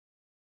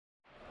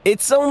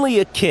It's only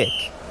a kick,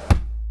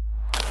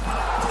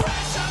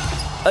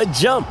 a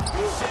jump,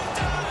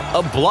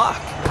 a block.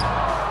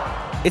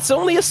 It's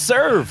only a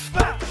serve.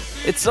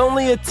 It's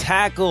only a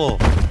tackle,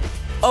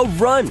 a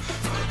run.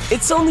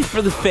 It's only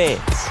for the fans.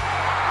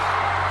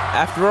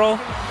 After all,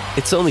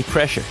 it's only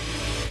pressure.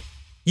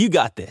 You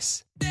got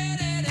this.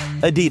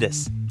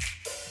 Adidas.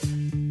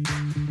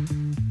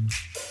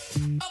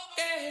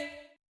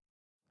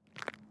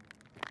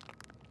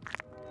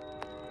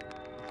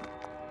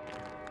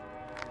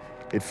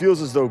 It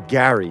feels as though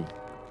Gary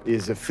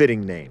is a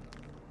fitting name,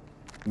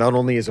 not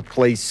only as a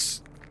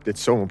place that's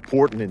so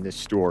important in this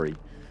story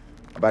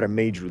about a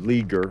major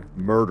leaguer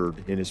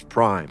murdered in his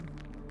prime,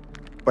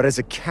 but as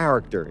a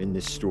character in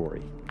this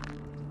story.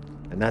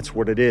 And that's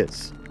what it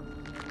is.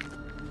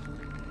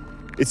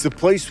 It's the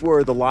place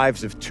where the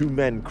lives of two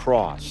men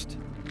crossed,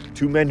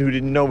 two men who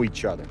didn't know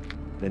each other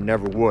and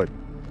never would.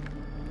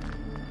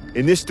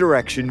 In this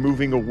direction,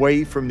 moving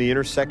away from the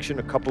intersection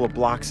a couple of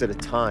blocks at a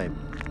time,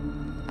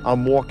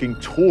 I'm walking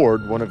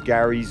toward one of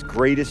Gary's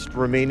greatest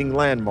remaining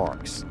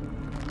landmarks,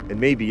 and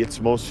maybe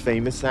its most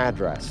famous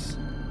address,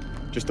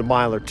 just a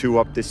mile or two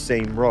up this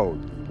same road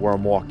where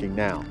I'm walking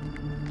now.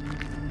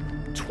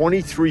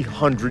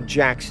 2300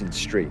 Jackson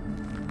Street.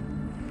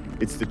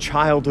 It's the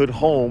childhood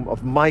home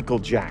of Michael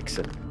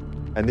Jackson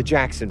and the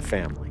Jackson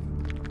family.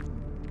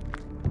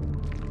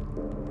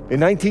 In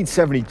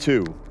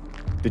 1972,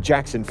 the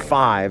Jackson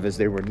Five, as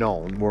they were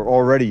known, were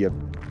already a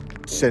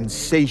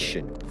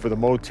sensation for the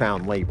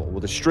Motown label,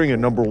 with a string of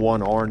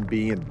 #1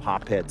 R&B and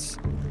pop hits.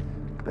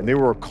 And they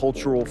were a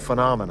cultural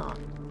phenomenon.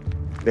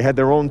 They had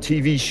their own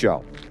TV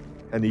show,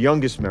 and the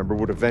youngest member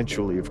would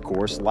eventually, of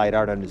course, light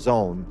out on his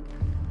own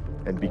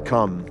and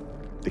become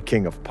the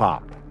king of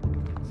pop.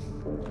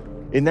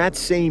 In that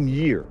same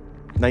year,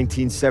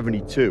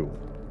 1972,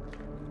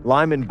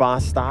 Lyman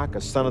Bostock,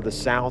 a son of the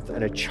South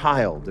and a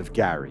child of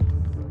Gary,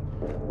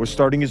 was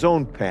starting his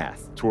own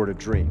path toward a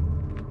dream.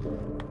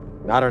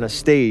 Not on a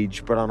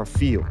stage, but on a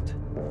field.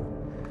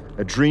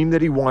 A dream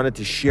that he wanted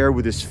to share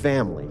with his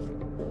family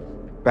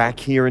back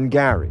here in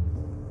Gary,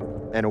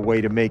 and a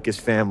way to make his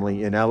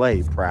family in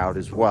LA proud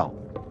as well.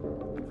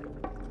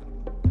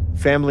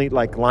 Family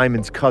like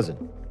Lyman's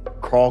cousin,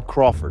 Carl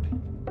Crawford,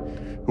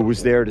 who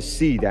was there to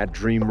see that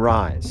dream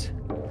rise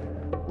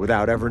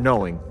without ever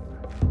knowing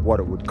what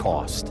it would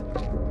cost.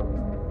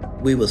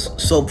 We was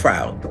so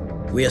proud.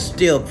 We are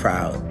still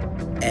proud.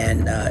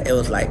 And it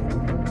was like,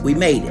 we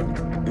made it.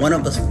 One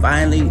of us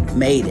finally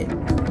made it.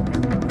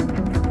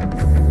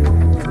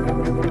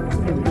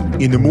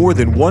 In the more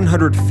than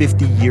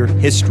 150-year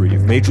history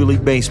of Major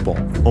League Baseball,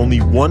 only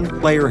one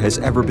player has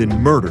ever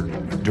been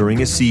murdered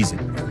during a season.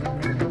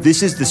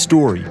 This is the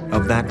story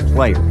of that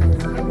player,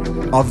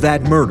 of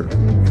that murder,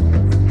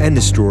 and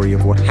the story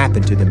of what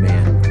happened to the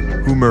man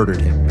who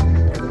murdered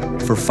him.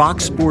 For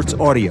Fox Sports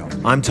Audio,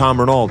 I'm Tom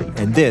Rinaldi,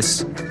 and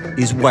this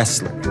is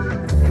Wesley,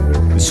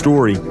 the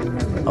story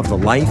of the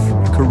life,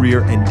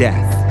 career, and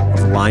death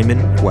of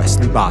Lyman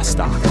Wesley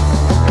Bostock.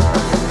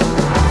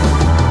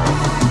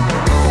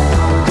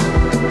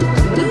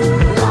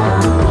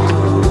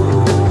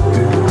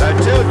 The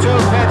 2-2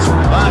 pitch.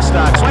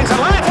 Bostock swings and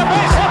lines a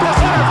base hit to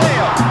center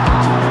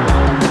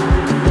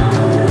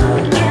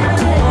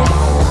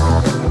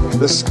field.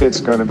 This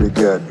kid's going to be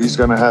good. He's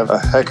going to have a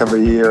heck of a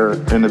year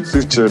in the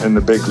future in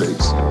the big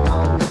leagues.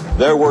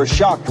 There were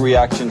shocked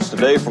reactions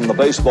today from the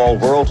baseball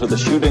world to the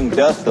shooting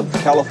death of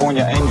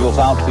California Angels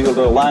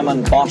outfielder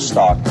Lyman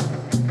Bostock.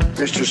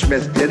 Mr.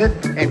 Smith did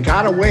it and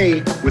got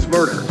away with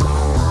murder.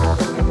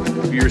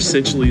 You're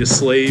essentially a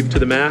slave to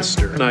the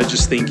master. And I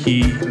just think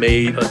he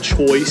made a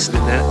choice in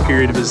that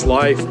period of his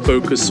life,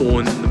 focus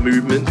on the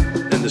movement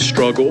and the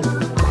struggle.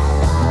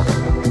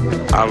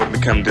 I would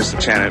become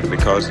disenchanted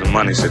because of the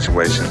money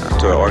situation.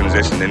 So the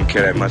organization didn't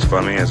care that much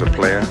for me as a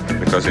player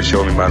because they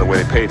showed me by the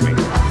way they paid me.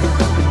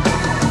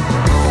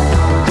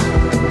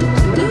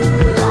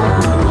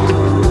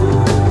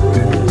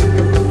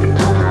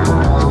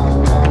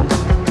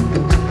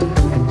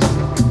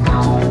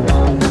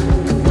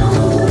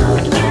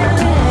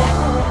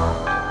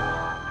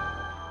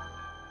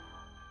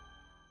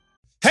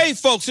 Hey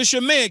folks, it's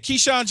your man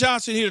Keyshawn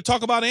Johnson here to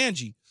talk about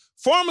Angie,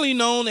 formerly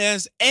known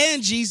as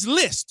Angie's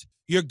List,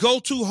 your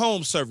go-to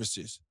home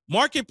services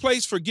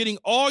marketplace for getting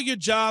all your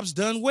jobs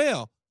done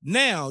well.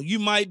 Now you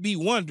might be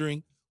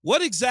wondering,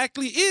 what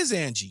exactly is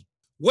Angie?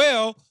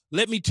 Well,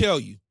 let me tell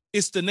you,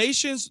 it's the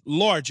nation's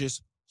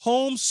largest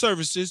home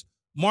services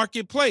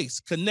marketplace,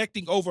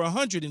 connecting over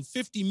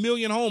 150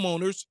 million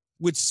homeowners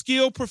with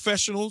skilled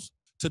professionals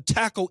to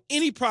tackle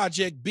any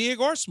project, big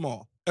or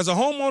small. As a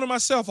homeowner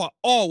myself, I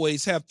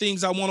always have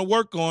things I want to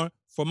work on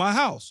for my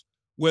house,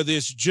 whether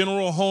it's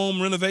general home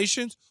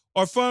renovations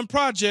or fun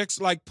projects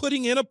like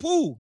putting in a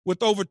pool.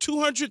 With over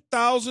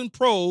 200,000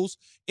 pros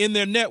in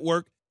their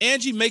network,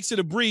 Angie makes it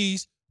a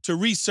breeze to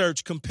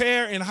research,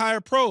 compare, and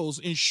hire pros,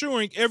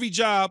 ensuring every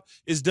job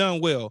is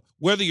done well.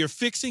 Whether you're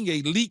fixing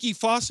a leaky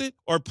faucet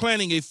or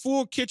planning a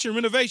full kitchen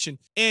renovation,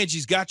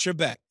 Angie's got your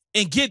back.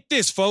 And get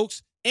this,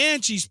 folks,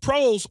 Angie's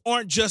pros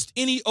aren't just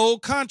any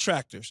old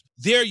contractors.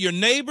 They're your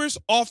neighbors,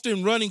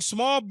 often running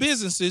small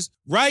businesses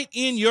right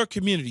in your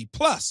community.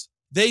 Plus,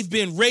 they've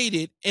been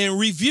rated and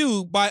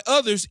reviewed by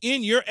others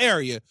in your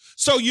area,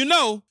 so you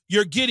know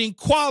you're getting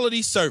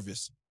quality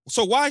service.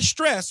 So why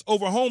stress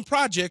over home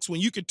projects when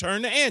you can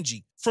turn to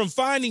Angie? From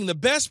finding the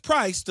best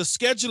price to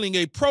scheduling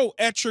a pro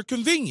at your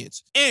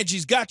convenience,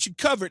 Angie's got you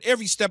covered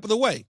every step of the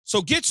way.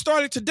 So get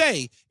started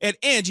today at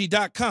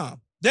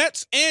Angie.com.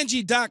 That's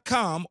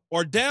Angie.com,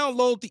 or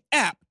download the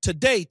app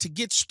today to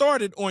get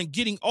started on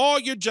getting all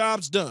your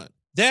jobs done.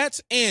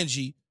 That's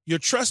Angie, your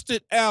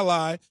trusted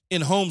ally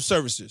in home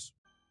services.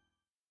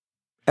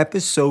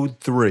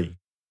 Episode 3,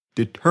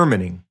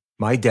 Determining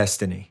My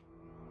Destiny.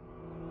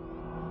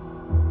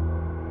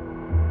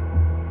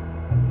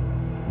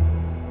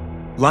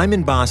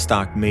 Lyman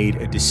Bostock made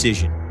a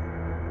decision.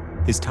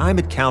 His time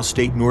at Cal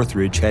State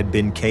Northridge had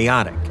been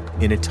chaotic,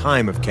 in a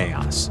time of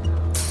chaos.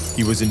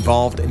 He was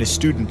involved in a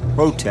student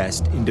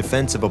protest in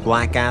defense of a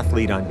black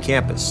athlete on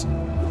campus,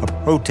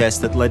 a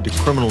protest that led to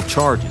criminal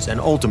charges and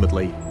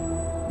ultimately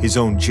his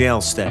own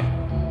jail stay.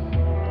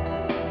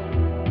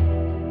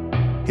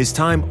 His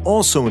time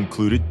also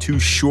included 2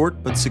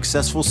 short but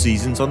successful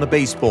seasons on the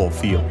baseball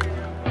field,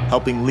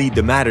 helping lead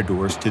the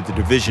Matadors to the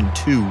Division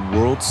II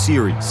World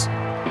Series.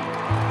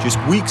 Just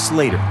weeks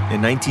later,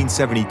 in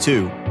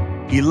 1972,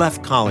 he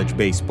left college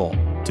baseball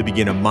to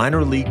begin a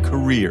minor league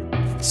career,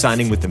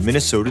 signing with the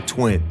Minnesota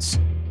Twins.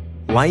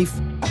 Life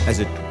as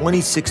a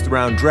 26th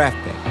round draft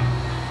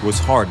pick was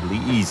hardly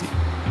easy.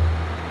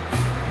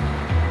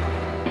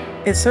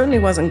 It certainly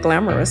wasn't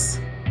glamorous.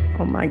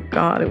 Oh my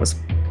God, it was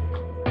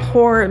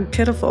poor and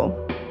pitiful.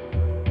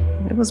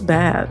 It was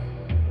bad.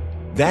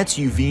 That's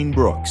Yuvine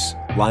Brooks,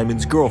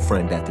 Lyman's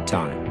girlfriend at the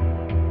time.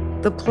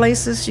 The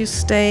places you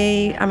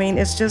stay, I mean,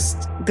 it's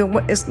just,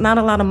 it's not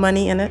a lot of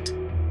money in it.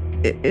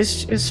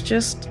 It's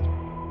just,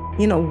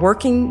 you know,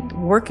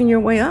 working your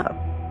way up.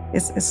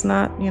 It's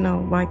not, you know,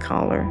 white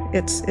collar.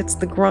 It's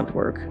the grunt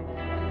work.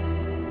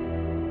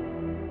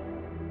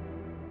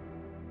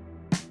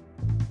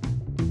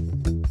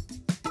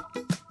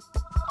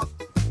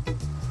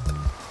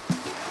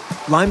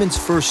 Lyman's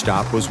first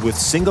stop was with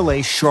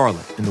Single-A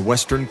Charlotte in the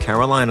Western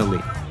Carolina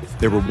League.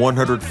 There were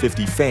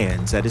 150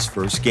 fans at his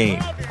first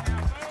game.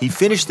 He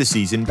finished the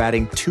season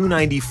batting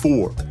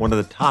 .294, one of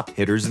the top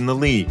hitters in the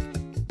league.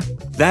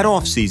 That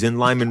offseason,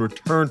 Lyman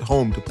returned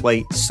home to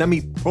play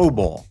semi-pro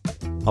ball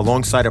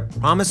alongside a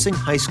promising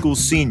high school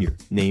senior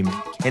named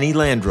Kenny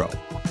Landreau,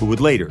 who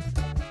would later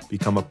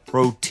become a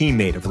pro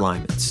teammate of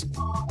Lyman's.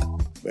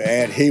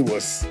 Man, he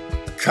was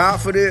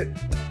confident,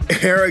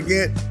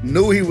 arrogant,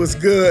 knew he was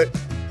good.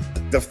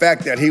 The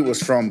fact that he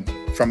was from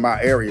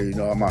my area, you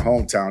know, my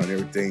hometown and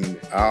everything,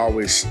 I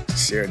always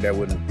shared that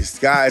with him. It's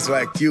guys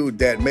like you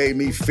that made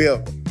me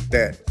feel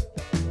that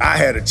I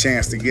had a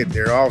chance to get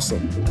there also.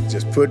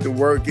 Just put the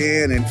work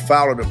in and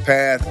follow the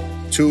path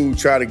to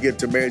try to get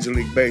to Major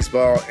League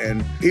Baseball.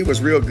 And he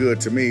was real good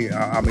to me.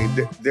 I mean,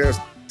 there's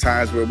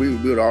times where we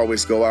would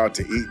always go out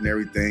to eat and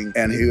everything,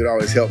 and he would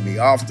always help me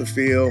off the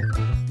field.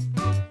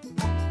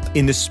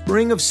 In the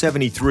spring of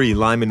 '73,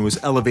 Lyman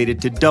was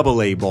elevated to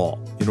Double-A ball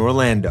in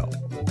Orlando.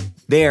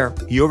 There,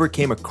 he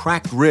overcame a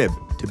cracked rib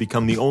to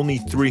become the only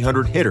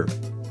 .300 hitter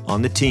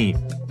on the team.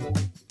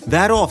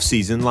 That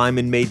offseason,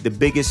 Lyman made the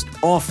biggest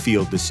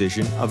off-field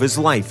decision of his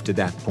life to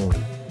that point.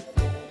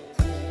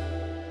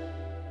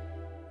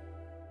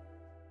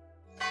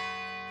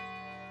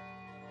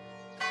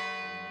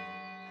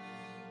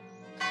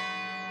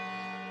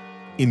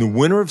 In the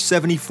winter of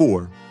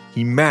 '74,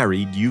 he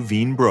married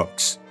Yuvine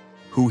Brooks,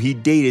 who he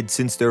dated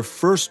since their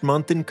first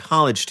month in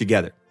college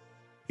together.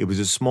 It was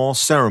a small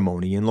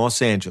ceremony in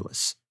Los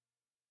Angeles.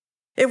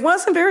 It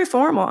wasn't very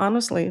formal,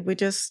 honestly. We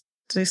just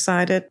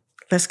decided,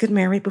 let's get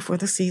married before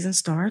the season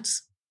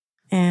starts.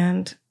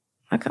 And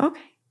I go,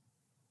 okay.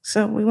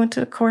 So we went to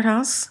the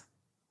courthouse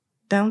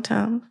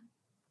downtown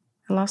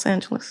in Los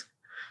Angeles,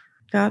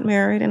 got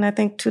married, and I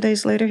think 2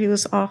 days later he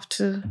was off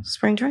to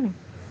spring training.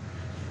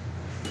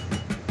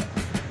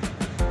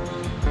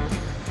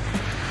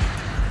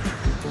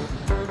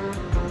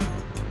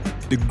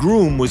 The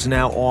groom was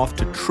now off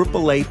to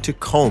AAA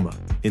Tacoma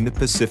in the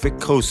Pacific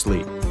Coast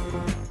League.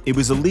 It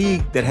was a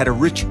league that had a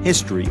rich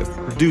history of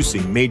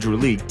producing major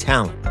league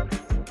talent.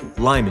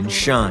 Lyman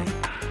shined.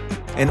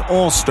 An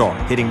all-star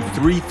hitting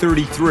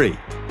 .333,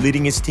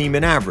 leading his team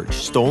in average,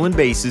 stolen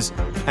bases,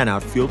 and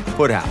outfield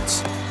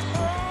putouts.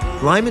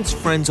 Lyman's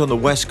friends on the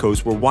West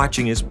Coast were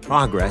watching his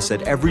progress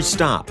at every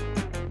stop.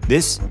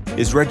 This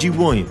is Reggie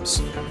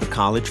Williams, a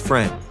college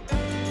friend.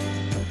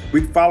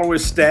 We'd follow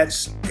his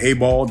stats,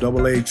 A-ball,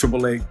 AA,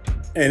 AAA,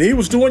 and he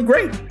was doing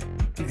great.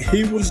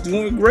 He was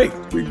doing great.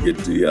 We'd get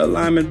the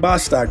Lyman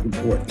Bostock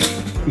report.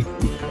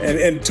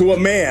 and to a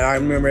man, I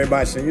remember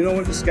everybody saying, you know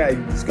what, this guy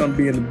is going to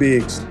be in the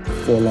bigs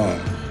for long.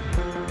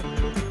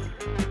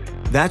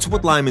 That's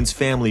what Lyman's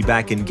family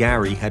back in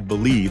Gary had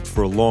believed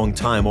for a long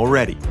time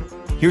already.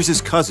 Here's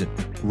his cousin,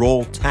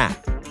 Roll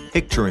Tapp,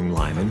 picturing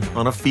Lyman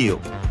on a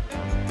field.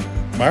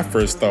 My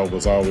first thought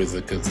was always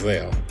a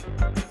gazelle,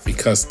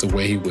 because the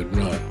way he would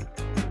run.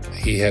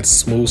 He had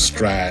smooth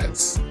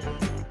strides,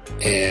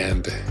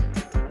 and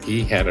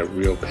he had a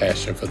real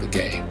passion for the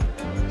game.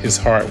 His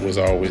heart was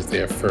always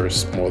there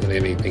first, more than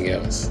anything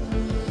else.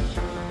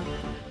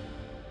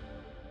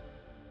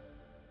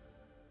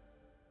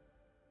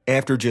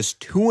 After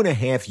just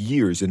 2.5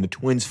 years in the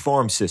Twins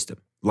farm system,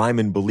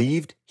 Lyman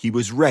believed he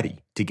was ready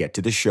to get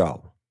to the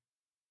show.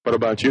 What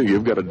about you?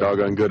 You've got a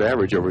doggone good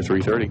average over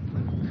 330.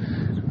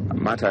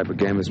 My type of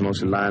game is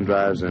mostly line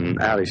drives and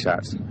alley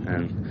shots.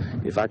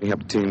 And if I can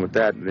help the team with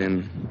that,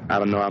 then I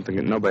don't know, I'm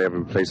thinking nobody ever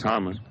replaced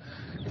Harmon,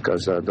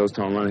 because those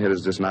home run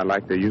hitters just not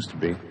like they used to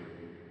be.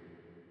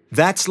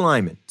 That's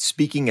Lyman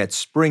speaking at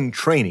spring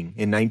training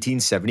in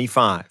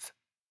 1975.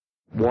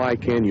 Why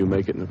can you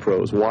make it in the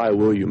pros? Why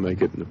will you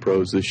make it in the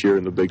pros this year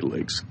in the big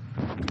leagues?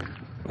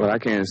 Well, I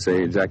can't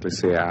exactly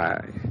say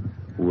I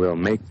will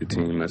make the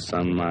team. That's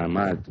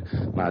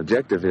my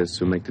objective is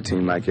to make the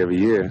team like every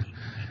year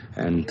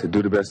and to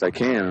do the best I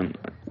can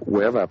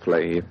wherever I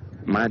play.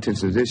 My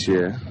intention this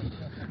year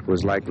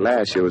was like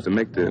last year, was to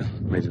make the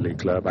Major League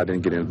Club. I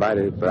didn't get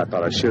invited, but I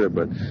thought I should have,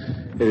 but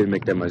it didn't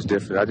make that much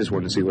difference. I just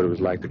wanted to see what it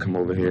was like to come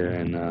over here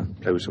and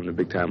play with some of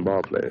the big-time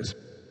ball players.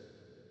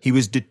 He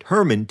was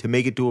determined to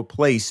make it to a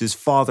place his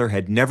father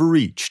had never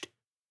reached,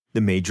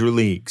 the major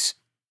leagues.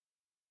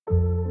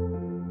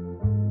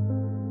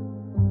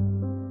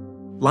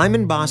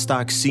 Lyman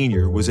Bostock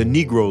Sr. was a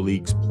Negro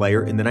Leagues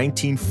player in the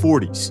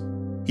 1940s.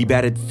 He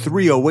batted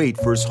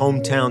 .308 for his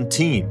hometown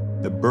team,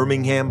 the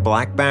Birmingham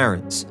Black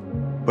Barons.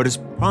 But his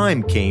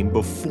prime came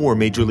before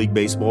Major League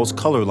Baseball's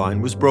color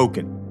line was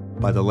broken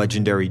by the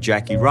legendary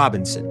Jackie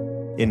Robinson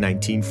in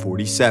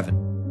 1947.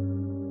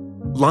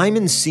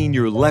 Lyman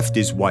Sr. left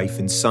his wife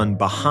and son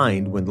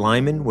behind when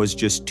Lyman was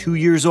just 2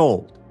 years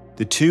old.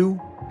 The two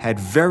had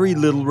very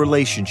little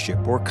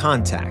relationship or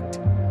contact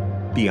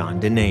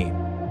beyond a name.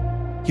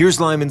 Here's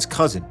Lyman's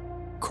cousin,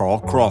 Carl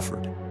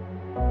Crawford.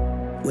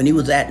 When he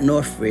was at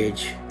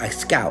Northridge, a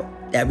scout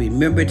that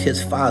remembered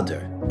his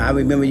father. I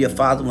remember your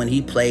father when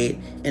he played.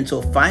 And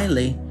so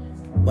finally,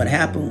 what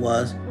happened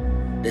was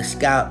the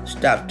scout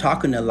stopped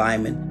talking to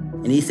Lyman,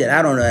 and he said,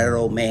 "I don't know that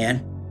old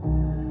man."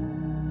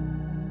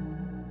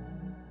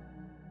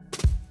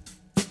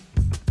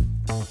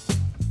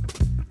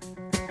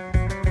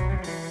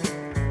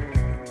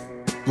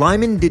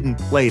 Lyman didn't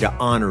play to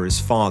honor his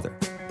father,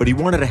 but he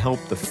wanted to help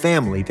the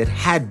family that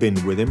had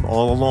been with him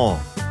all along,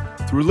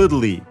 through Little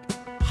League,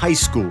 high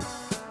school,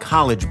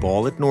 college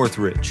ball at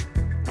Northridge.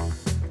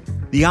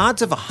 The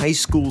odds of a high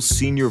school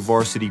senior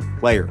varsity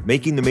player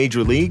making the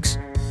major leagues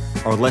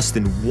are less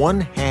than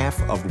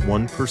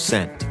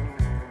 0.5%.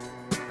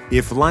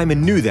 If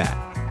Lyman knew that,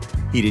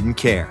 he didn't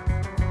care.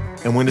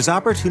 And when his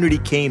opportunity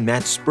came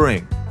that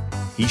spring,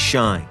 he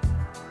shined.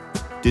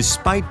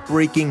 Despite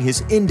breaking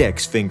his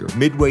index finger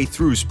midway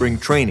through spring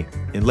training,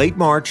 in late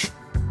March,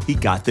 he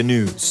got the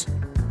news.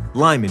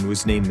 Lyman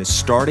was named the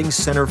starting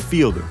center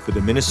fielder for the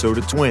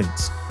Minnesota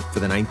Twins for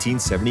the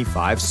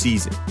 1975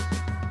 season.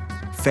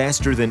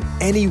 Faster than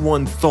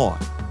anyone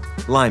thought,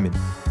 Lyman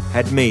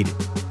had made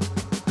it.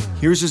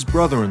 Here's his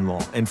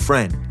brother-in-law and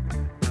friend,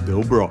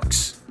 Bill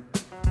Brooks.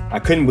 I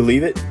couldn't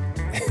believe it.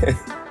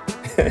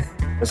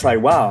 It's like,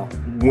 wow.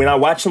 When I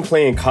watched him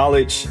play in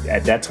college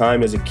at that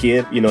time as a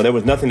kid, there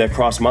was nothing that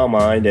crossed my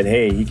mind that,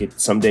 hey, he could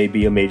someday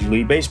be a Major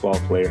League Baseball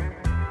player.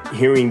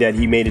 Hearing that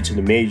he made it to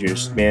the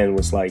majors, man,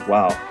 was like,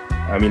 wow.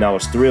 I mean, I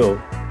was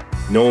thrilled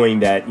knowing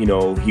that,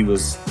 he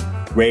was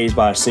raised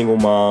by a single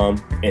mom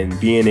and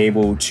being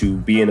able to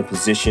be in a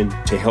position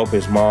to help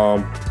his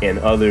mom and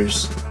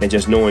others, and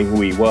just knowing who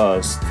he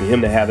was, for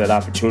him to have that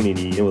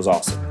opportunity, it was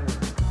awesome.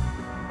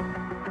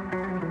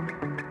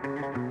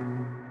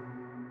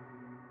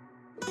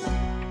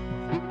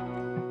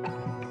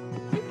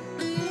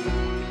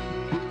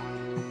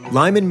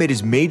 Lyman made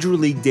his major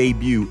league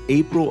debut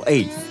April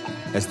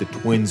 8th as the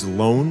Twins'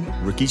 lone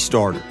rookie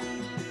starter.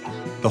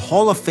 The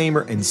Hall of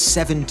Famer and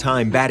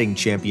 7-time batting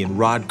champion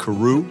Rod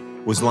Carew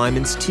was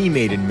Lyman's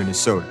teammate in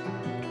Minnesota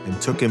and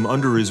took him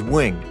under his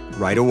wing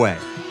right away.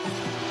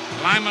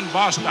 Lyman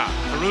Bostock,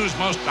 Carew's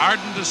most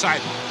ardent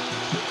disciple.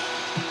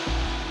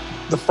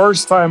 The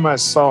first time I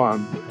saw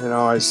him,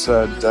 I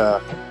said,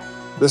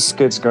 this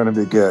kid's going to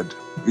be good.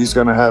 He's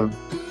going to have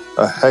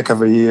a heck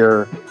of a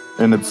year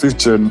in the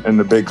future in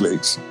the big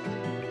leagues.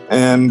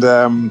 And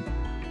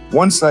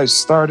once I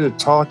started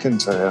talking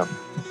to him,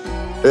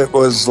 it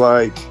was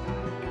like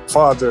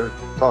father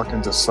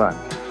talking to son.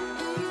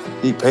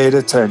 He paid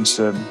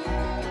attention,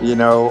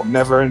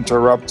 never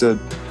interrupted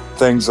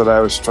things that I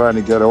was trying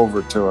to get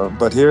over to him.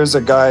 But here's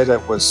a guy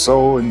that was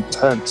so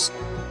intense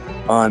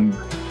on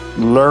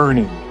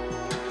learning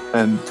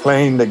and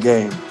playing the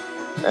game,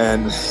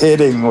 and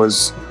hitting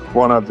was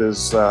one of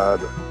his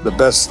the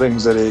best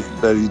things that he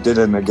did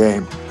in the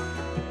game.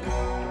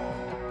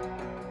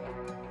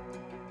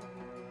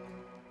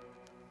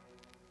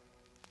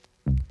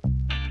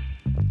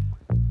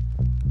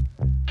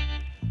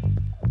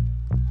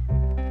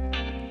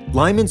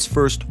 Lyman's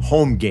first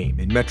home game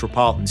in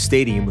Metropolitan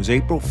Stadium was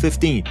April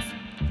 15th.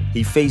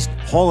 He faced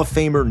Hall of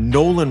Famer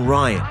Nolan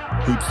Ryan,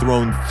 who'd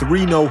thrown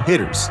 3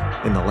 no-hitters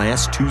in the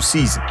last 2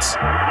 seasons.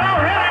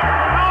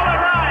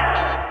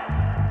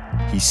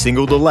 He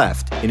singled to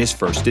left in his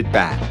first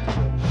at-bat.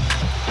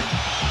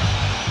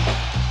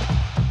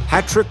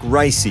 Patrick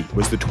Ricey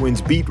was the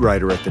Twins beat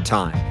writer at the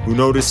time, who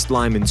noticed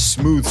Lyman's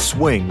smooth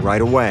swing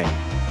right away.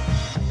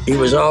 He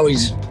was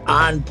always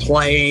on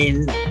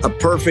plane, a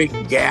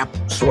perfect gap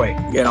swing.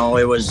 You know,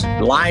 it was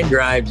line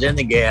drives in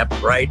the gap,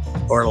 right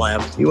or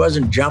left. He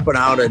wasn't jumping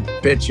out at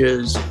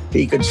pitches.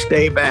 He could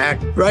stay back.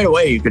 Right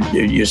away,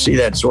 you see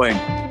that swing.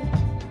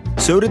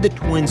 So did the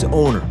Twins'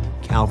 owner,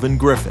 Calvin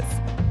Griffith,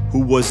 who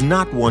was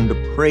not one to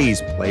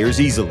praise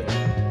players easily,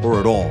 or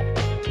at all,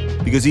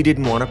 because he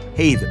didn't want to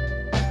pay them,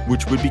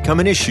 which would become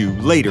an issue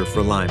later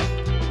for Lyman.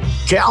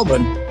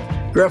 Calvin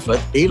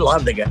Griffith, he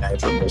loved the guy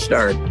from the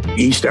start.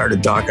 He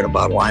started talking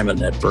about Lyman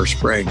that first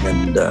spring,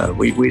 and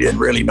we didn't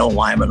really know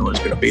Lyman was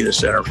going to be the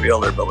center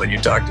fielder, but when you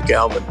talked to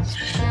Calvin,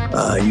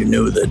 you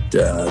knew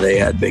that they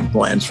had big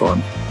plans for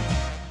him.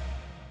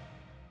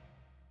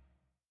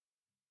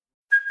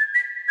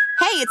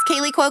 Hey, it's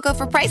Kaylee Cuoco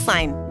for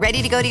Priceline.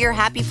 Ready to go to your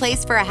happy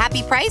place for a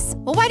happy price?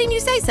 Well, why didn't you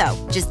say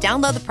so? Just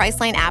download the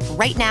Priceline app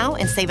right now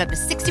and save up to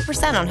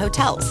 60% on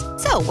hotels.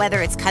 So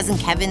whether it's Cousin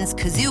Kevin's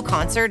Kazoo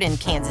Concert in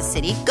Kansas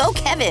City, go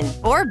Kevin,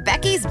 or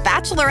Becky's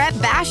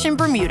Bachelorette Bash in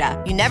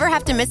Bermuda, you never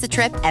have to miss a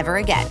trip ever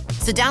again.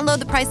 So download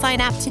the Priceline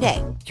app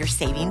today. Your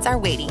savings are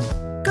waiting.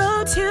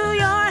 Go to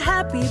your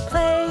happy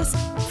place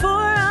for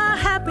a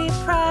happy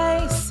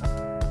price.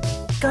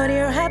 Go to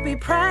your happy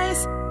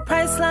price,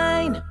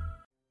 Priceline.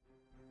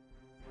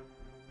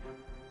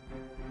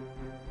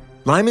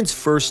 Lyman's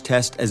first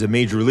test as a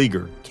major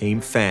leaguer came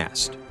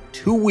fast.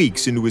 2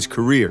 weeks into his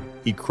career,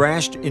 he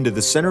crashed into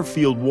the center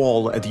field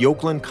wall at the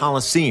Oakland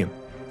Coliseum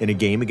in a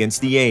game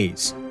against the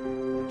A's.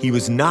 He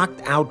was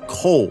knocked out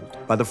cold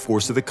by the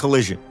force of the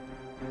collision.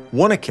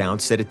 One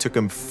account said it took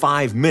him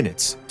 5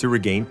 minutes to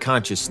regain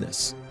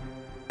consciousness.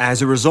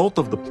 As a result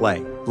of the play,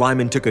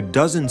 Lyman took a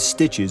dozen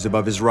stitches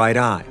above his right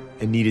eye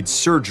and needed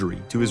surgery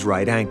to his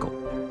right ankle.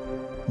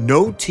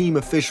 No team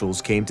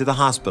officials came to the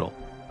hospital,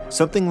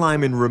 something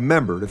Lyman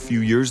remembered a few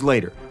years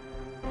later.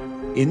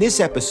 In this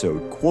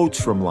episode, quotes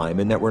from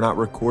Lyman that were not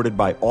recorded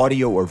by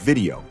audio or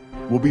video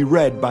will be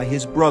read by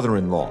his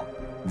brother-in-law,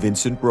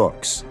 Vincent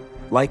Brooks,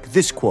 like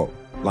this quote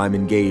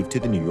Lyman gave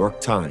to the New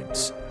York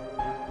Times.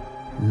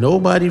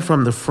 Nobody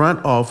from the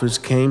front office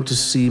came to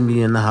see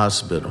me in the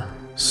hospital.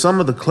 Some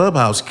of the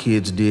clubhouse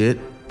kids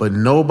did, but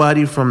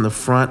nobody from the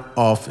front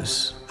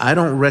office. I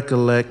don't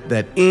recollect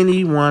that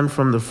anyone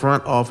from the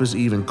front office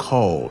even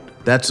called.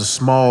 That's a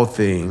small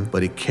thing,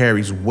 but it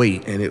carries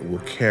weight and it will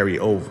carry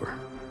over.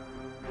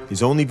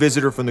 His only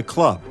visitor from the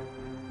club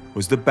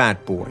was the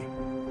bat boy.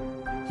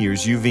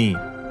 Here's Yuvine.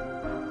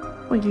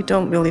 Well, you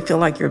don't really feel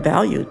like you're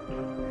valued.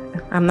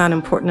 I'm not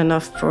important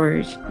enough for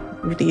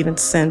you to even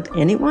send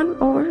anyone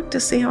over to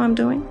see how I'm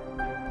doing.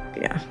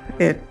 Yeah,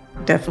 it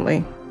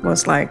definitely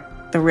was like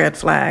the red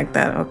flag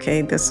that,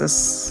 okay, this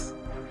is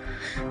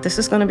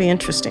going to be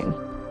interesting.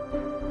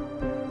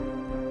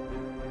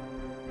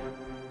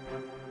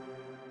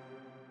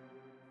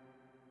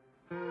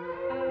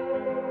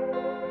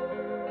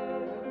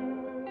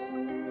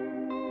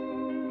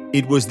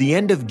 It was the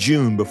end of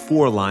June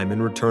before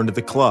Lyman returned to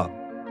the club,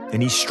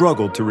 and he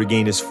struggled to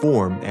regain his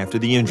form after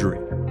the injury.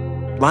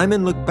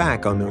 Lyman looked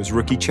back on those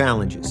rookie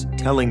challenges,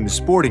 telling the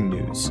Sporting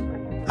News,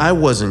 I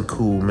wasn't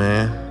cool,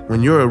 man.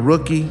 When you're a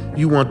rookie,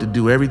 you want to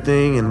do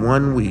everything in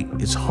 1 week.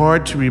 It's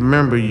hard to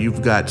remember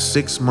you've got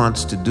 6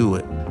 months to do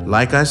it.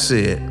 Like I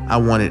said, I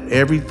wanted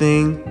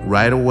everything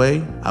right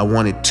away. I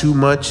wanted too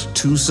much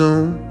too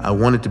soon. I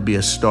wanted to be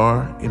a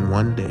star in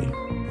 1 day.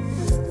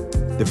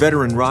 The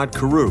veteran Rod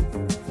Carew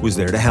was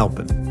there to help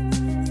him.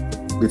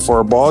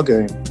 Before a ball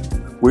game,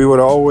 we would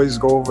always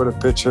go over the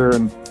pitcher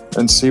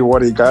and see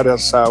what he got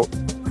us out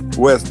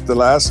with the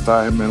last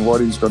time and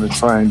what he's going to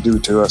try and do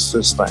to us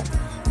this time.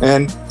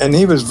 And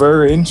he was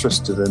very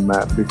interested in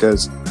that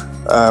because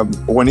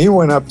when he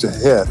went up to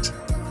hit,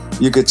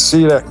 you could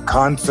see that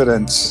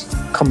confidence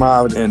come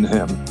out in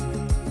him.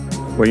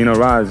 Well, you know,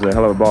 Rod's a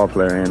hell of a ball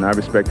player, and I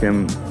respect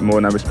him more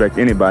than I respect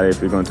anybody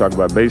if you're going to talk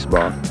about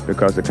baseball,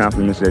 because the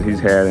compliments that he's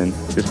had, and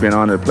it's been an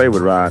honor to play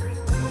with Rod.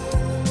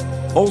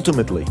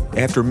 Ultimately,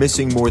 after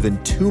missing more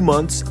than 2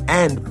 months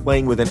and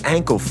playing with an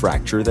ankle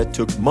fracture that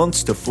took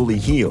months to fully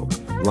heal,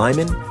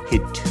 Lyman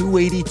hit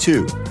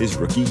 .282 his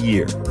rookie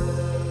year.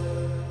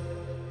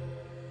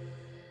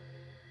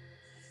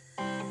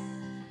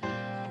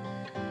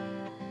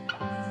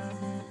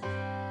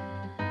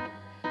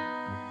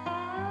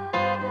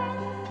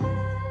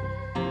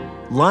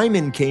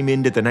 Lyman came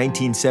into the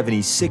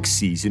 1976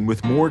 season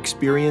with more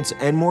experience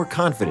and more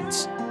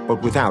confidence,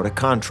 but without a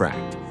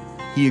contract.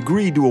 He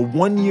agreed to a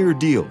 1-year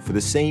deal for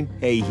the same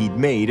pay he'd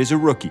made as a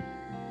rookie,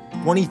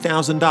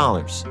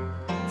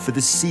 $20,000 for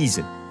the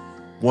season,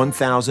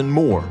 $1,000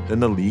 more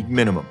than the league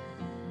minimum.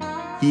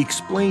 He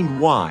explained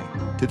why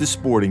to the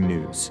Sporting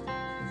News.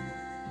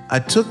 I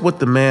took what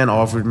the man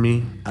offered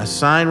me. I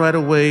signed right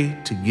away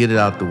to get it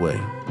out the way,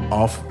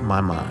 off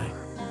my mind.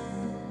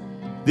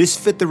 This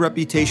fit the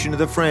reputation of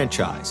the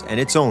franchise and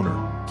its owner,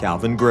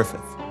 Calvin Griffith.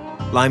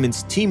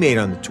 Lyman's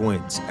teammate on the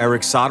Twins,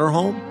 Eric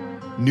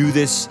Soderholm, knew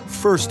this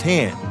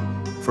firsthand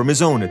from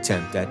his own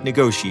attempt at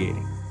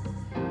negotiating.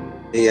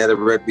 He had a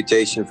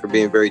reputation for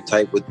being very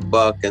tight with the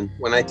buck. And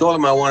when I told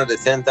him I wanted a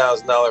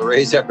 $10,000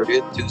 raise after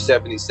hitting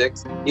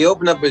 $276, he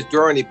opened up his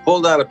drawer and he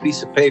pulled out a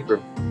piece of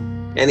paper.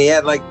 And he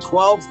had like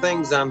 12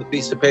 things on the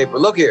piece of paper.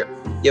 Look here,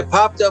 you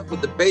popped up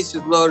with the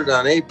bases loaded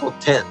on April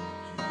 10th.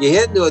 You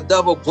hit into a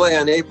double play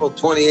on April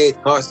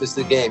 28th, cost us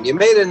the game. You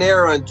made an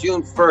error on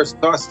June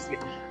 1st, cost us the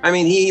game. I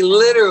mean, he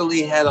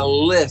literally had a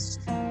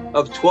list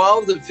of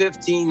 12 to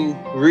 15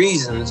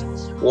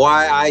 reasons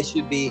why I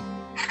should be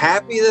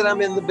happy that I'm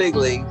in the big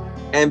league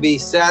and be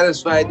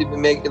satisfied to be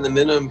making the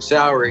minimum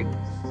salary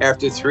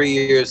after 3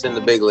 years in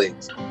the big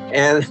leagues.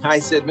 And I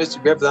said,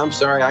 Mr. Griffith, I'm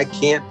sorry, I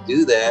can't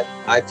do that.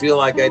 I feel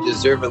like I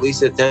deserve at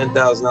least a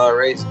 $10,000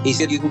 raise. He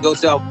said, you can go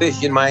sell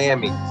fish in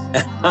Miami.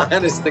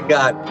 Honest to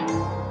God.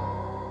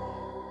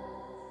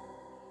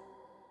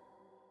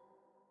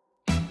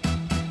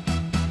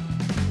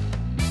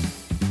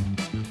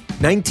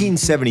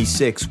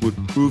 1976 would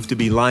prove to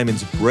be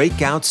Lyman's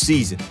breakout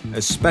season,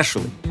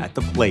 especially at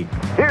the plate.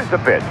 Here's the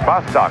pitch.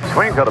 Bostock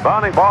swings at a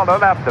bounding ball to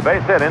left. The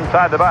base hit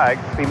inside the bag.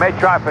 He may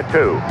try for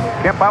two.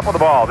 Kemp up with the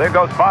ball. There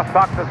goes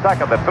Bostock to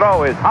second. The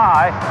throw is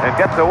high and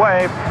gets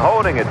away.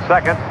 Holding it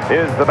second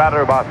is the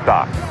batter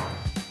Bostock.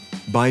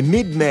 By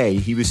mid-May,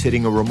 he was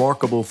hitting a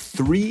remarkable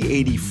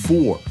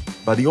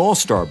 .384. By the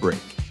All-Star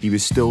break, he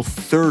was still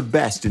third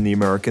best in the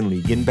American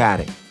League in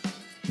batting.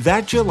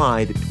 That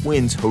July, the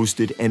Twins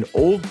hosted an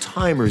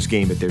old-timers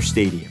game at their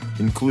stadium,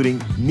 including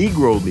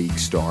Negro League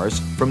stars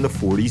from the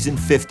 40s and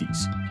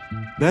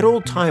 50s. That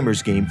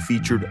old-timers game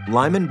featured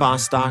Lyman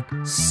Bostock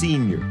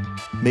Sr.,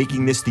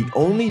 making this the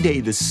only day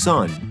the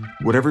son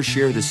would ever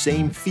share the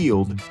same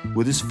field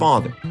with his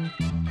father.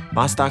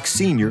 Bostock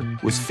Sr.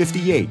 was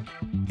 58,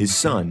 his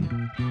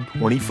son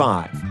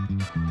 25.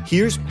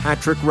 Here's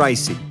Patrick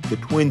Ricey, the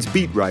Twins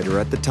beat writer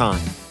at the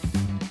time.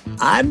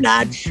 I'm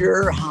not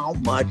sure how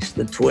much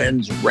the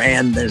Twins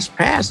ran this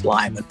past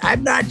Lyman.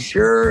 I'm not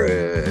sure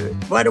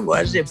what it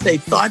was, if they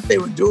thought they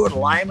were doing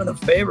Lyman a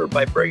favor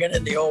by bringing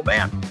in the old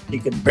man. He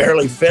could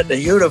barely fit in a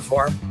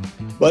uniform.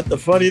 But the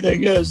funny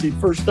thing is, the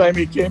first time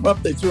he came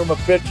up, they threw him a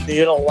pitch and he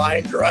hit a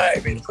line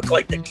drive. He looked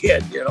like the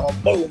kid,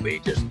 boom.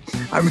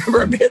 I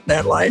remember him hitting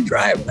that line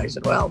drive and I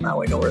said, well, now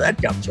we know where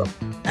that comes from.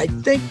 I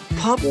think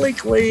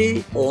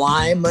publicly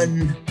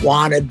Lyman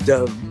wanted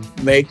to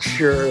make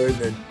sure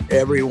that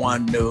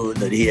everyone knew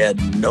that he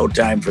had no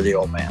time for the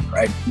old man,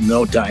 right?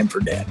 No time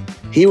for Dad.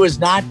 He was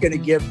not going to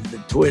give the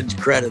Twins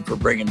credit for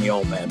bringing the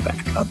old man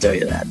back, I'll tell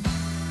you that.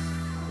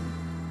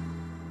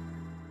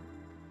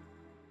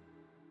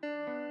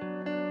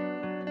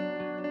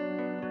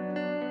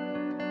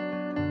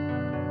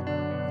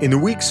 In the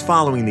weeks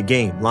following the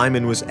game,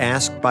 Lyman was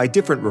asked by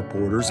different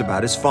reporters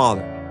about his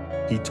father.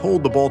 He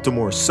told the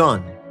Baltimore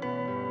Sun,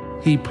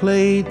 he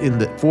played in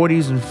the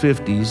 40s and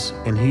 50s,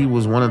 and he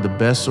was one of the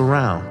best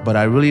around. But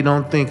I really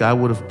don't think I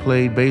would have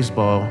played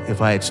baseball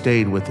if I had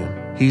stayed with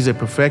him. He's a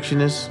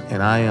perfectionist,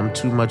 and I am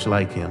too much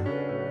like him.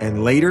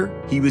 And later,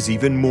 he was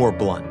even more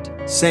blunt,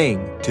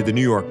 saying to the New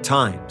York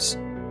Times,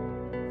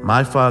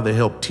 my father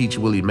helped teach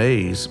Willie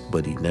Mays,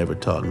 but he never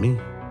taught me.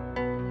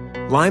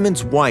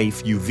 Lyman's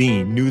wife,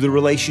 Yuvine, knew the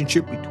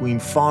relationship between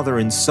father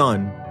and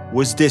son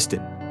was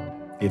distant,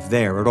 if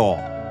there at all.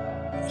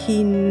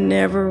 He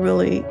never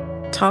really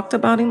talked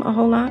about him a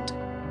whole lot.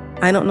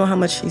 I don't know how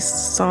much he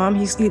saw him.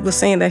 He was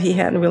saying that he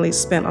hadn't really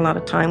spent a lot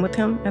of time with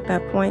him at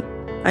that point.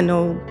 I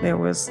know there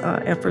was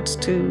efforts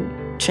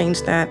to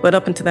change that, but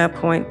up until that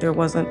point, there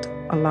wasn't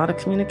a lot of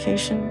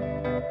communication.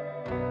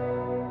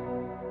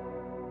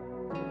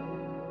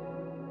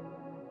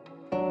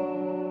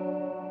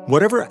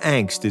 Whatever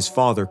angst his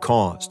father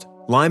caused,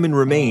 Lyman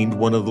remained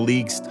one of the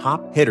league's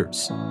top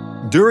hitters.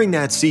 During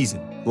that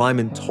season,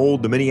 Lyman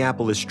told the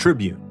Minneapolis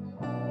Tribune,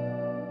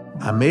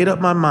 I made up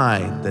my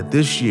mind that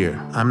this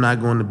year I'm not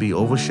going to be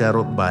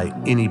overshadowed by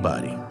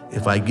anybody.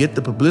 If I get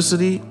the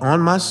publicity on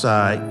my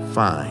side,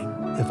 fine.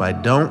 If I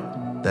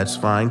don't, that's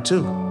fine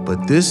too.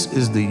 But this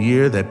is the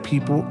year that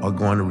people are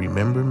going to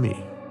remember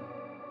me.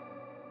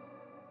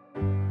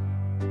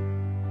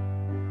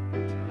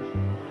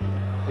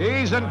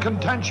 He's in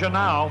contention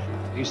now.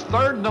 He's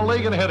third in the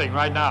league in hitting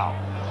right now.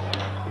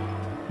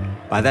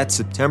 By that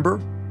September,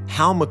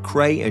 Hal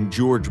McRae and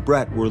George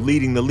Brett were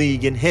leading the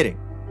league in hitting,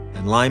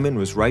 and Lyman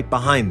was right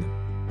behind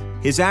them.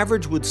 His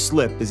average would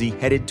slip as he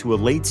headed to a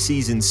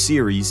late-season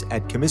series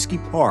at Comiskey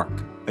Park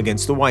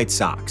against the White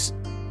Sox.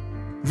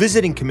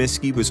 Visiting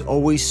Comiskey was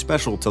always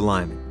special to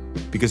Lyman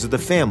because of the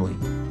family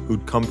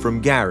who'd come from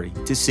Gary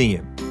to see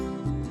him.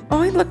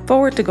 Oh, he looked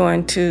forward to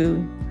going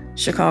to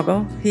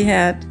Chicago. He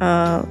had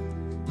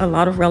a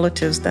lot of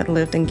relatives that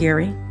lived in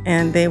Gary,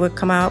 and they would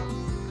come out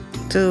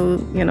to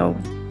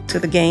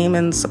the game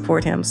and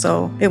support him.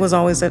 So it was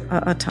always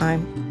a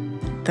time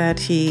that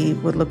he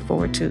would look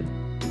forward to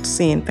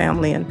seeing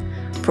family and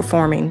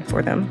performing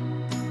for them.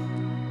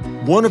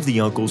 One of the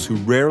uncles who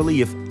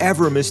rarely, if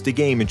ever, missed a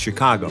game in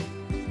Chicago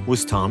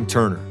was Tom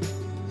Turner.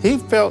 He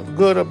felt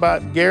good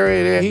about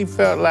Gary. He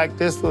felt like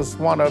this was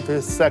one of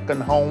his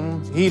second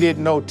homes. He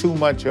didn't know too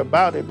much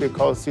about it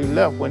because he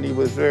left when he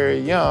was very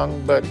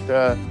young, but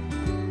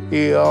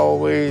he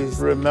always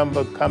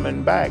remembered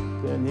coming back,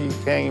 and he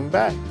came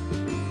back.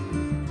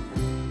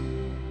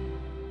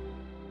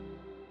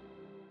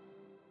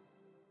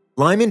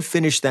 Lyman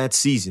finished that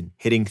season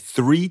hitting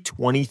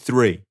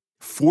 .323,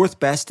 fourth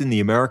best in the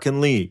American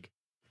League,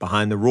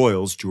 behind the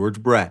Royals'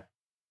 George Brett.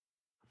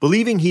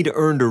 Believing he'd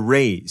earned a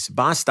raise,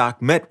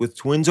 Bostock met with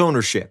Twins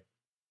ownership.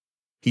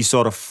 He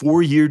sought a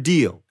 4-year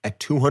deal at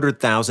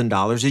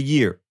 $200,000 a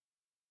year.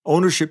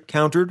 Ownership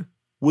countered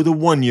with a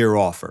 1-year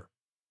offer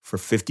for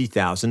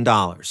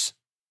 $50,000.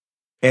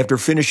 After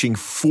finishing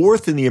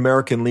fourth in the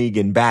American League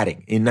in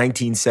batting in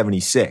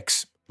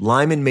 1976,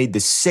 Lyman made the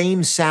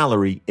same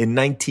salary in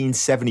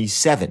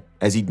 1977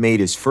 as he'd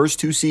made his first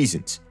 2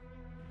 seasons,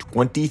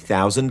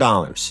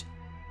 $20,000.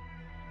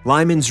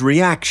 Lyman's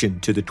reaction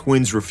to the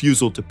Twins'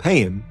 refusal to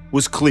pay him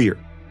was clear.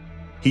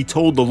 He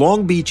told the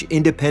Long Beach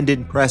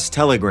Independent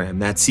Press-Telegram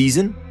that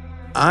season,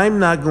 "I'm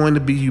not going to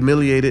be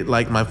humiliated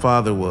like my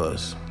father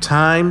was.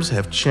 Times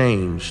have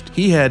changed.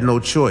 He had no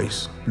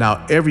choice.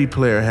 Now every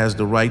player has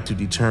the right to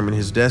determine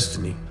his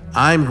destiny.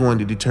 I'm going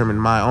to determine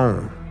my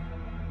own."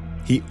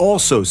 He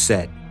also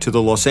said to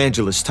the Los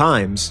Angeles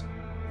Times,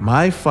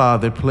 "My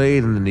father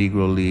played in the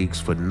Negro Leagues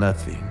for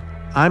nothing.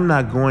 I'm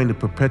not going to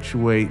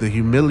perpetuate the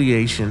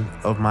humiliation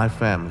of my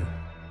family."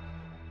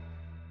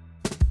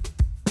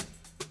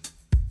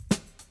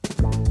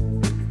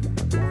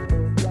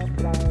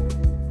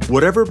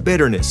 Whatever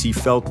bitterness he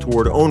felt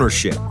toward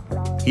ownership,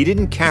 he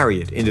didn't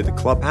carry it into the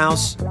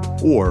clubhouse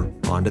or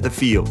onto the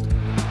field.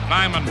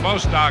 Lyman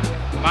Bostock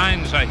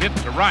lines a hit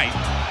to right.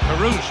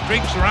 Carew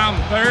streaks around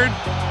third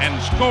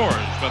and scores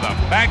with a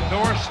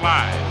backdoor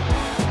slide.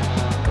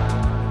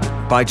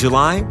 By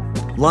July,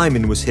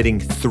 Lyman was hitting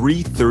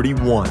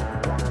 .331,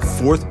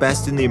 fourth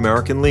best in the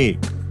American League,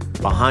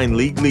 behind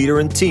league leader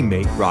and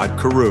teammate Rod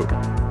Carew.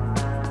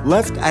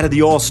 Left out of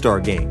the All-Star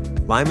game,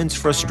 Lyman's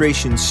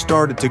frustration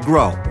started to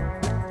grow,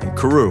 and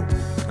Carew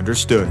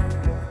understood.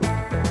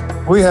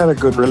 We had a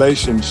good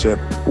relationship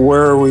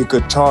where we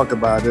could talk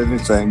about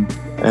anything,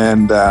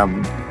 and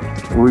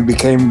we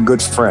became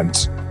good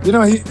friends. You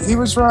know, he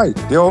was right.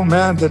 The old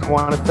man didn't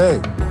want to pay.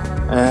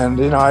 And,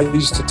 you know, I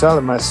used to tell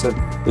him, I said,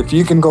 if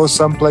you can go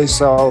someplace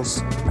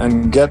else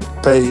and get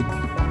paid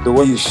the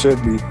way you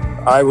should be,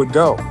 I would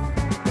go.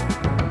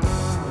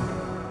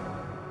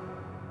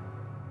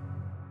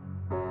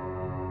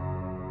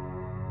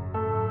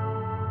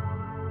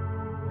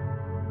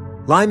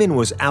 Lyman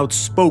was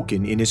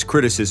outspoken in his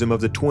criticism of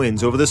the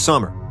Twins over the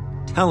summer,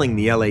 telling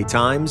the LA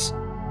Times,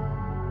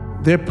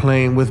 "They're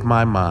playing with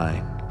my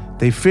mind.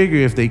 They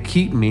figure if they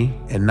keep me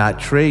and not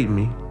trade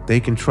me, they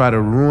can try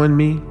to ruin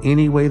me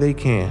any way they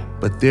can,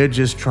 but they're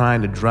just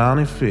trying to drown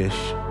a fish.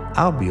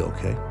 I'll be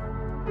okay."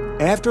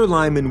 After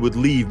Lyman would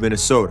leave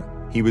Minnesota,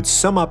 he would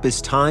sum up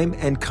his time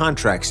and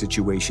contract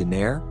situation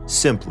there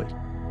simply.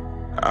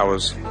 I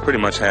was pretty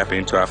much happy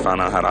until I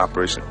found out how the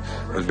operation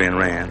was being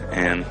ran,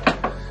 and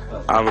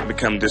I would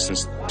become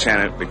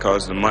disenchanted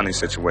because of the money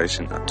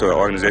situation. To an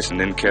organization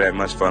that didn't care that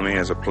much for me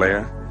as a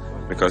player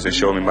because they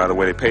showed me by the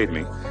way they paid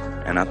me,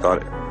 and I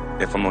thought,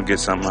 if I'm going to get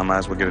something, I might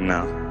as well get it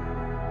now.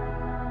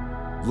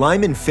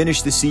 Lyman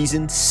finished the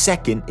season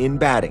second in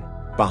batting,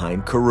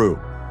 behind Carew.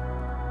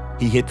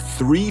 He hit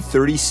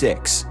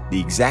 .336, the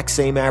exact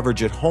same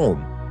average at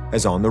home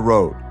as on the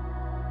road.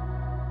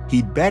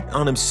 He'd bet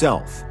on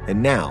himself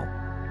and now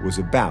was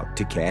about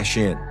to cash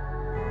in.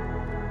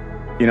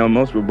 You know,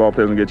 most ball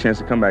players don't get a chance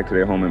to come back to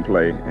their home and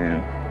play,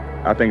 and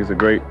I think it's a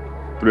great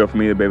thrill for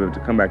me to be able to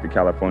come back to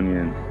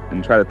California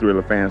and try to thrill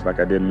the fans like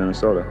I did in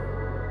Minnesota.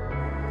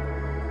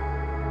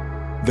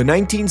 The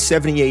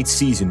 1978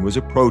 season was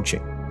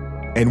approaching,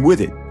 and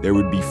with it, there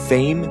would be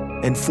fame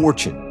and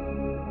fortune,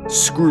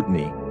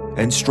 scrutiny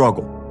and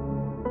struggle.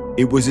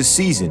 It was a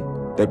season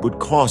that would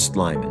cost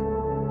Lyman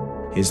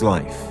his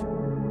life.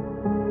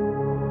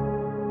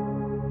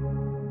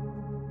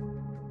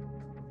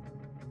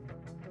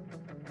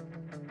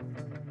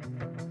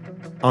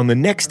 On the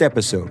next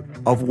episode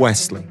of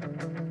Wesley,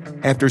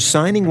 after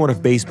signing one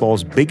of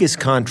baseball's biggest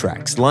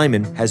contracts,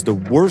 Lyman has the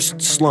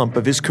worst slump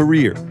of his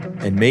career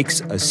and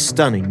makes a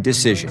stunning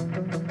decision.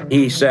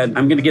 He said,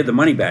 I'm going to give the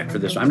money back for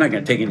this. I'm not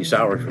going to take any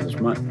salary for this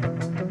month.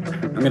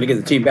 I'm going to give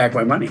the team back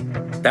my money.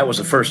 That was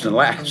the first and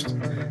last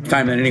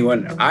time that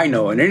anyone I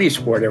know in any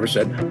sport ever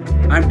said,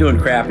 I'm doing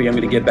crappy, I'm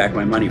going to give back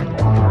my money.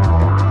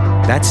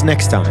 That's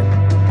next time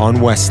on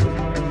Wesley.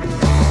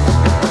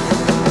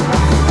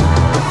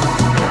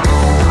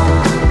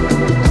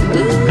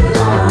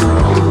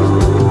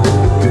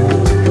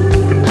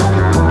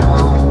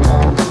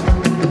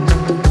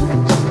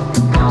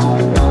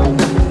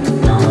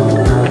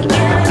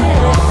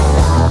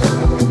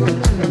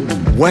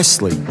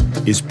 Wesley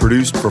is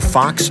produced for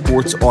Fox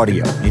Sports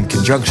Audio in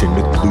conjunction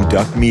with Blue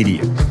Duck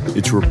Media.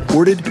 It's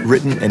reported,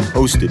 written, and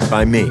hosted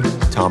by me,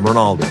 Tom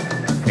Ronaldo.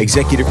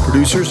 Executive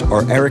producers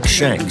are Eric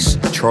Shanks,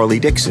 Charlie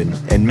Dixon,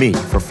 and me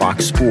for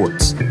Fox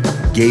Sports.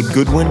 Gabe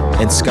Goodwin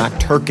and Scott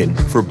Turkin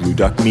for Blue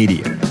Duck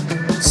Media.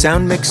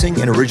 Sound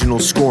mixing and original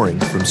scoring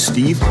from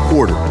Steve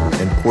Porter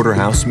and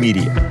Porterhouse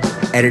Media.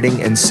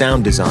 Editing and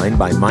sound design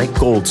by Mike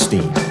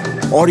Goldstein.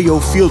 Audio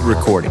field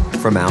recording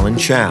from Alan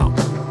Chow.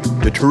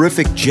 The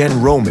terrific Jen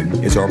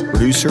Roman is our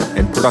producer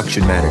and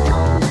production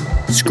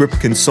manager. Script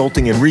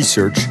consulting and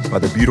research by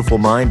the beautiful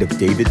mind of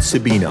David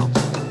Sabino.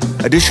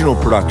 Additional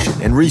production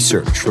and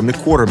research from the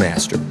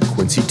quartermaster,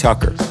 Quincy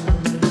Tucker.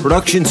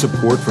 Production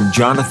support from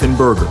Jonathan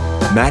Berger,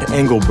 Matt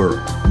Engelberg,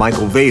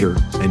 Michael Vader,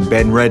 and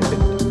Ben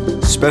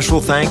Redmond. Special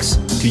thanks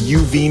to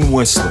Yuvine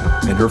Whistler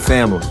and her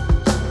family,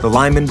 the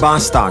Lyman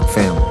Bostock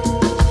family,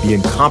 the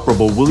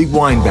incomparable Willie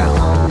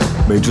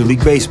Weinbaum, Major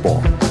League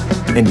Baseball,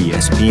 and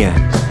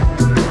ESPN.